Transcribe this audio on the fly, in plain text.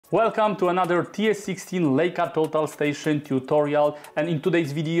Welcome to another TS16 Leica Total Station tutorial, and in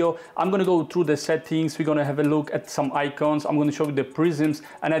today's video I'm going to go through the settings. We're going to have a look at some icons, I'm going to show you the prisms,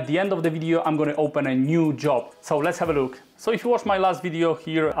 and at the end of the video I'm going to open a new job. So let's have a look. So if you watched my last video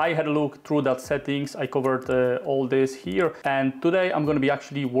here, I had a look through that settings, I covered all this here, and today I'm going to be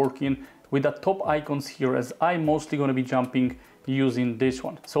actually working with the top icons here, as I'm mostly going to be jumping using this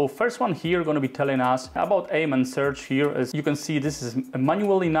one. So first one here going to be telling us about aim and search here. As you can see, this is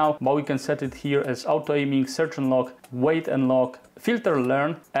manually now, but we can set it here as auto aiming, search and lock, wait and lock, filter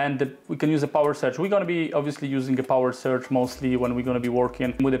learn, and we can use a power search. We're going to be obviously using a power search mostly when we're going to be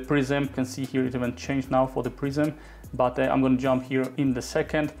working with a prism. You can see here it even changed now for the prism, but I'm going to jump here in the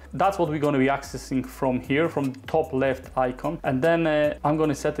second. That's what we're going to be accessing from here, from the top left icon. And then I'm going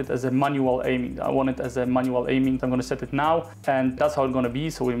to set it as a manual aiming. I want it as a manual aiming. I'm going to set it now, and that's how it's going to be.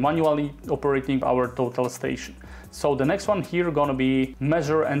 So we're manually operating our total station. So the next one here going to be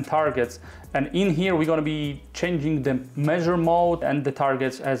measure and targets, and in here we're going to be changing the measure mode and the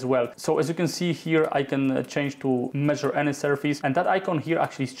targets as well. So as you can see here, I can change to measure any surface, and that icon here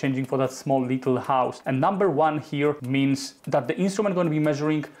actually is changing for that small little house. And number one here means that the instrument going to be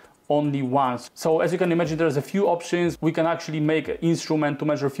measuring only once. So as you can imagine, there's a few options. We can actually make an instrument to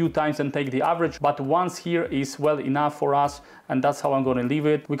measure a few times and take the average, but once here is well enough for us, and that's how I'm going to leave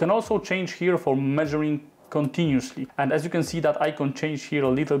it. We can also change here for measuring continuously, and as you can see, that icon changed here a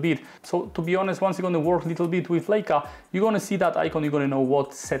little bit. So to be honest, once you're going to work a little bit with Leica, you're going to see that icon, you're going to know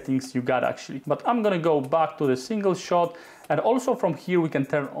what settings you got actually. But I'm going to go back to the single shot, and also from here we can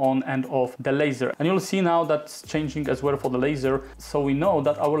turn on and off the laser, and you'll see now that's changing as well for the laser, so we know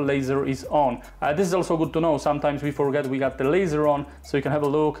that our laser is on. This is also good to know. Sometimes we forget we got the laser on, so you can have a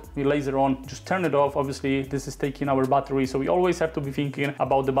look, the laser on, just turn it off. Obviously this is taking our battery, so we always have to be thinking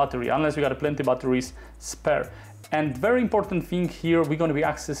about the battery, unless we got plenty batteries spare. And very important thing here, we're going to be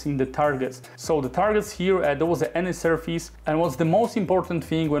accessing the targets. So the targets here, there was any surface, and what's the most important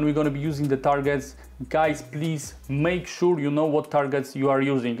thing when we're going to be using the targets, guys, please make sure you know what targets you are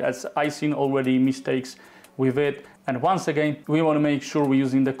using, as I've seen already mistakes with it. And once again, we want to make sure we're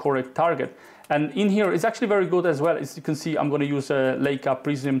using the correct target. And in here, it's actually very good as well. As you can see, I'm going to use a Leica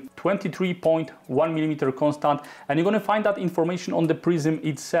Prism 23.1mm constant, and you're going to find that information on the prism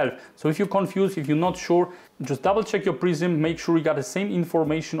itself. So if you're confused, if you're not sure, just double check your prism, make sure you got the same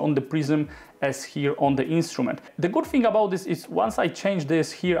information on the prism as here on the instrument. The good thing about this is once I change this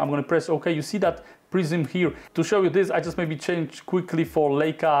here, I'm going to press OK. You see that prism here. To show you this, I just maybe change quickly for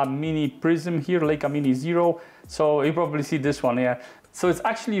Leica Mini Prism here, Leica Mini 0. So you probably see this one, yeah. So it's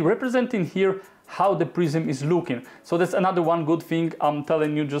actually representing here how the prism is looking. So that's another one good thing I'm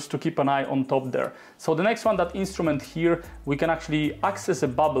telling you, just to keep an eye on top there. So the next one, that instrument here, we can actually access a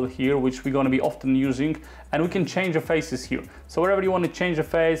bubble here, which we're going to be often using, and we can change the faces here. So wherever you want to change a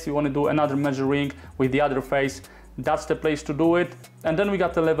face, you want to do another measuring with the other face, that's the place to do it. And then we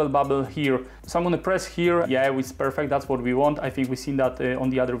got the level bubble here. So I'm going to press here. Yeah, it's perfect. That's what we want. I think we've seen that on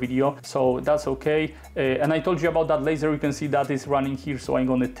the other video. So that's okay. And I told you about that laser. You can see that is running here. So I'm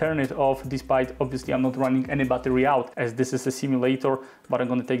going to turn it off, despite obviously I'm not running any battery out, as this is a simulator, but I'm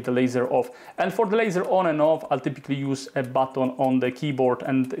going to take the laser off. And for the laser on and off, I'll typically use a button on the keyboard,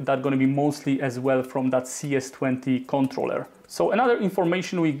 and that's going to be mostly as well from that CS20 controller. So another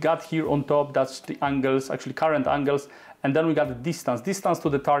information we got here on top, that's the angles, actually current angles, and then we got the distance to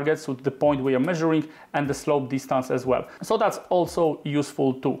the target, so to the point we are measuring, and the slope distance as well. So that's also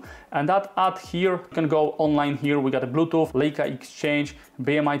useful too. And that add here, you can go online here, we got a Bluetooth, Leica Exchange,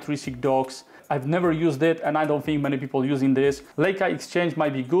 BMI 36 docs. I've never used it, and I don't think many people using this. Leica Exchange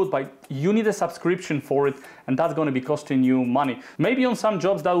might be good, but you need a subscription for it, and that's going to be costing you money. Maybe on some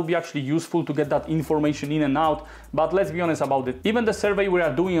jobs that would be actually useful to get that information in and out, but let's be honest about it. Even the survey we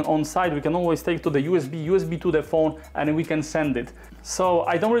are doing on site, we can always take to the USB to the phone, and we can send it. So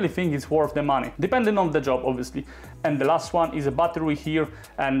I don't really think it's worth the money, depending on the job obviously. And the last one is a battery here,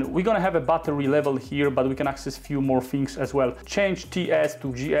 and we're gonna have a battery level here, but we can access a few more things as well. Change TS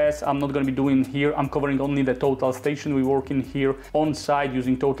to GS, I'm not gonna be doing here. I'm covering only the total station. We're working here on site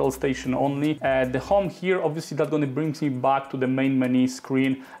using total station only. The home here, obviously that's gonna bring me back to the main menu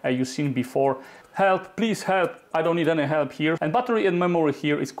screen you've seen before. Help, please help. I don't need any help here. And battery and memory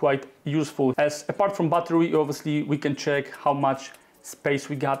here is quite useful, as apart from battery, obviously we can check how much space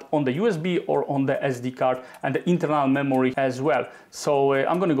we got on the USB or on the SD card, and the internal memory as well. So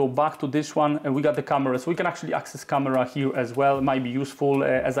I'm going to go back to this one, and we got the camera, so we can actually access camera here as well. It might be useful,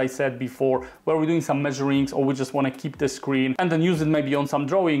 as I said before, where we're doing some measurings, or we just want to keep the screen and then use it maybe on some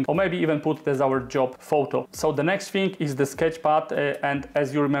drawing, or maybe even put it as our job photo. So the next thing is the sketch pad, and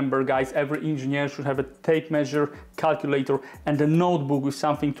as you remember guys, every engineer should have a tape measure, calculator, and a notebook with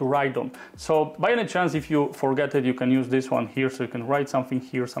something to write on. So by any chance, if you forget it, you can use this one here, so you can write something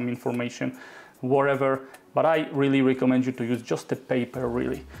here, some information, whatever, but I really recommend you to use just the paper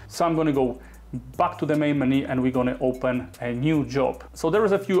really. So I'm going to go back to the main menu, and we're going to open a new job. So there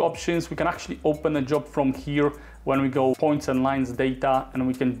is a few options. We can actually open a job from here when we go points and lines data, and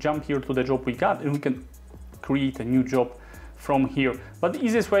we can jump here to the job we got, and we can create a new job from here. But the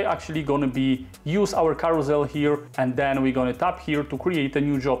easiest way actually gonna be use our carousel here, and then we're gonna tap here to create a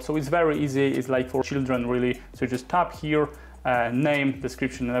new job. So it's very easy, it's like for children really. So just tap here, name,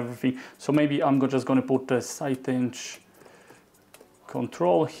 description and everything. So maybe I'm just gonna put the Siteng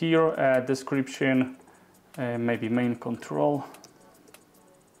control here, description, maybe main control,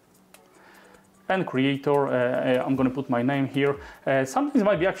 and creator. I'm going to put my name here. Some things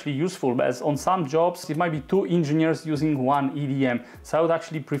might be actually useful, as on some jobs it might be 2 engineers using 1 EDM. So I would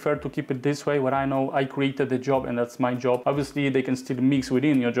actually prefer to keep it this way, where I know I created the job and that's my job. Obviously they can still mix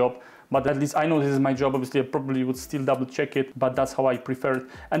within your job, but at least I know this is my job. Obviously I probably would still double check it, but that's how I prefer it.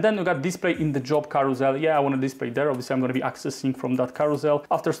 And then you got display in the job carousel. Yeah, I want to display there. Obviously I'm going to be accessing from that carousel.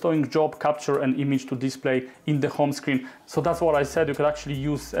 After storing job, capture an image to display in the home screen. So that's what I said, you could actually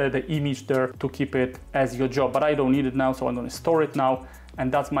use the image there to keep it as your job, but I don't need it now, so I'm going to store it now. And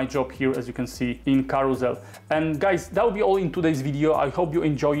that's my job here, as you can see in carousel. And guys, that will be all in today's video. I hope you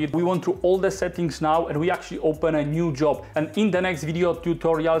enjoy it. We went through all the settings now, and we actually open a new job. And in the next video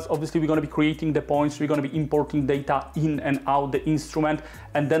tutorials, obviously we're going to be creating the points, we're going to be importing data in and out the instrument,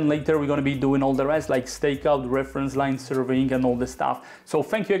 and then later we're going to be doing all the rest, like stakeout, reference line surveying, and all the stuff. So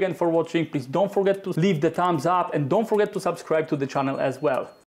thank you again for watching. Please don't forget to leave the thumbs up, and don't forget to subscribe to the channel as well.